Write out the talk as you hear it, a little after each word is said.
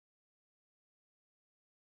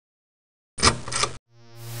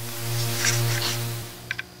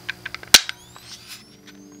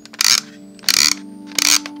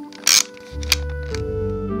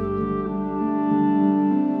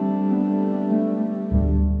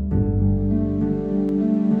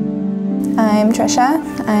I'm Tricia.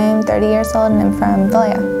 I'm 30 years old and I'm from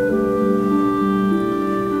Villia.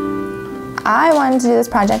 I wanted to do this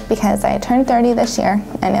project because I turned 30 this year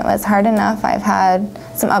and it was hard enough. I've had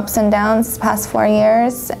some ups and downs the past 4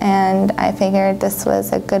 years, and I figured this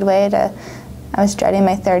was a good way to, I was dreading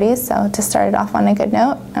my 30s, so to start it off on a good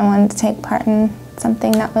note, I wanted to take part in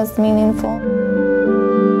something that was meaningful.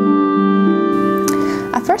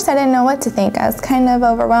 At first I didn't know what to think. I was kind of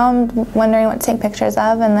overwhelmed, wondering what to take pictures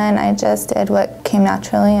of, and then I just did what came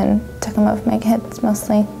naturally and took them of my kids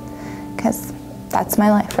mostly, because that's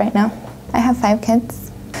my life right now. I have 5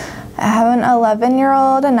 kids. I have an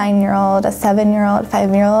 11-year-old, a 9-year-old, a 7-year-old,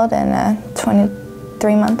 5-year-old, and a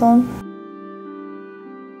 23-month-old.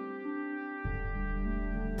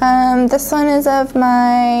 This one is of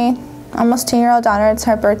my almost 2-year-old daughter. It's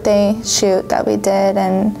her birthday shoot that we did,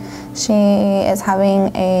 and she is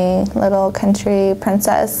having a little country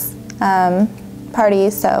princess party,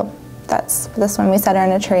 so that's this one. We set her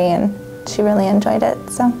in a tree and she really enjoyed it.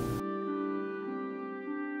 So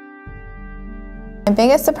my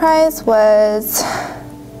biggest surprise was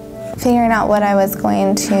figuring out what I was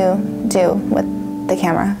going to do with the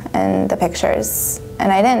camera and the pictures.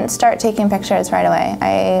 And I didn't start taking pictures right away.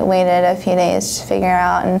 I waited a few days to figure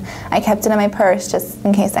out, and I kept it in my purse just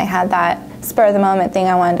in case I had that spur of the moment thing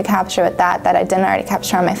I wanted to capture with that I didn't already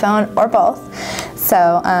capture on my phone, or both.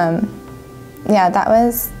 So yeah, that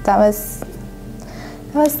was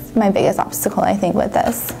my biggest obstacle, I think, with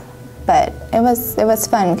this. But it was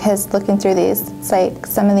fun, because looking through these, it's like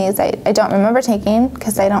some of these I don't remember taking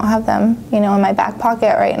because I don't have them, you know, in my back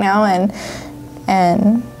pocket right now, and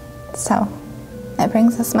so it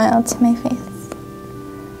brings a smile to my face.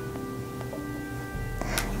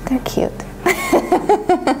 They're cute.